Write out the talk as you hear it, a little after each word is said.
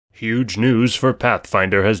Huge news for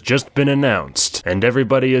Pathfinder has just been announced, and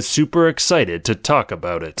everybody is super excited to talk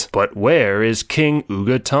about it. But where is King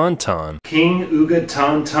Uga Tauntaun? King Uga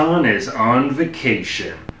Tauntaun is on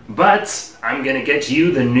vacation. But I'm gonna get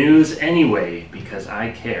you the news anyway, because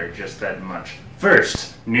I care just that much.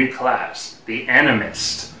 First, new class, the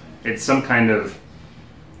Animist. It's some kind of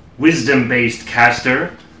wisdom-based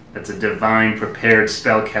caster that's a divine prepared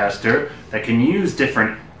spellcaster that can use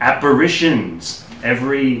different apparitions.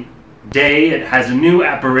 Every day it has a new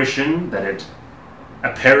apparition that it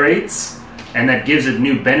apparates, and that gives it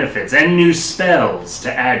new benefits and new spells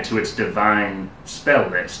to add to its divine spell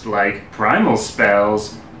list, like primal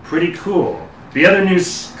spells. Pretty cool. The other new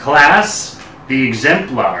class, the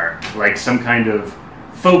Exemplar, like some kind of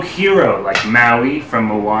folk hero like Maui from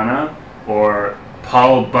Moana, or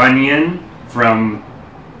Paul Bunyan from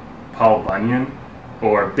Paul Bunyan,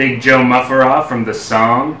 or Big Joe Mufferaw from the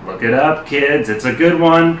song. Look it up, kids, it's a good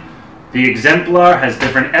one. The Exemplar has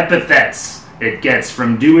different epithets it gets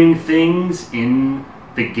from doing things in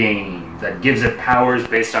the game that gives it powers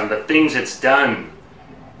based on the things it's done,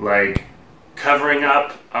 like covering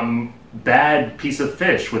up a bad piece of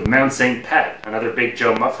fish with Mount St. Pat, another Big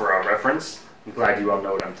Joe Mufferaw reference. I'm glad you all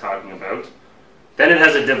know what I'm talking about. Then it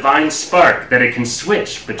has a divine spark that it can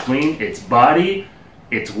switch between its body,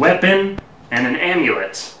 its weapon, and an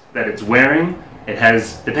amulet that it's wearing. It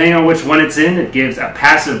has, depending on which one it's in, it gives a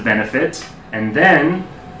passive benefit, and then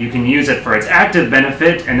you can use it for its active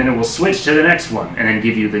benefit, and then it will switch to the next one, and then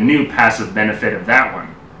give you the new passive benefit of that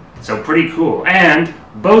one. So pretty cool. And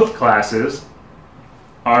both classes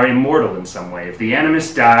are immortal in some way. If the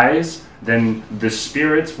Animist dies, then the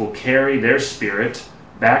spirits will carry their spirit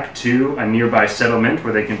back to a nearby settlement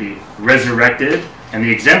where they can be resurrected. And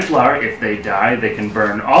the Exemplar, if they die, they can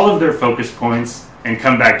burn all of their focus points and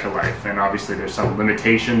come back to life. And obviously there's some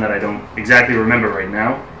limitation that I don't exactly remember right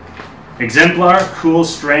now. Exemplar, cool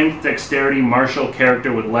strength, dexterity, martial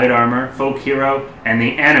character with light armor, folk hero, and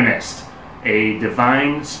the Animist, a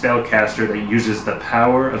divine spellcaster that uses the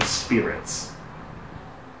power of spirits.